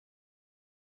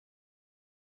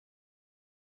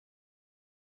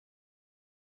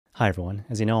Hi, everyone.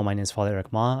 As you know, my name is Father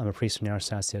Eric Ma. I'm a priest from the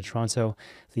Archdiocese of Toronto,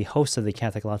 the host of the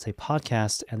Catholic Latte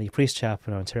podcast, and the priest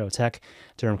chaplain at Ontario Tech,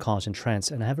 Durham College in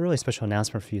Trent. And I have a really special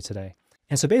announcement for you today.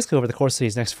 And so basically, over the course of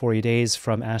these next 40 days,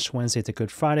 from Ash Wednesday to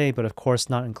Good Friday, but of course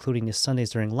not including the Sundays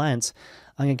during Lent,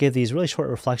 I'm going to give these really short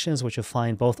reflections, which you'll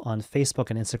find both on Facebook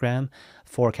and Instagram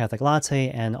for Catholic Latte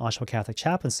and Oshawa Catholic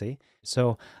Chaplaincy.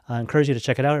 So I encourage you to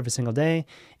check it out every single day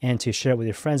and to share it with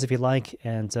your friends if you like.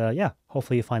 And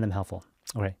hopefully you find them helpful.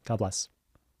 All right, God bless.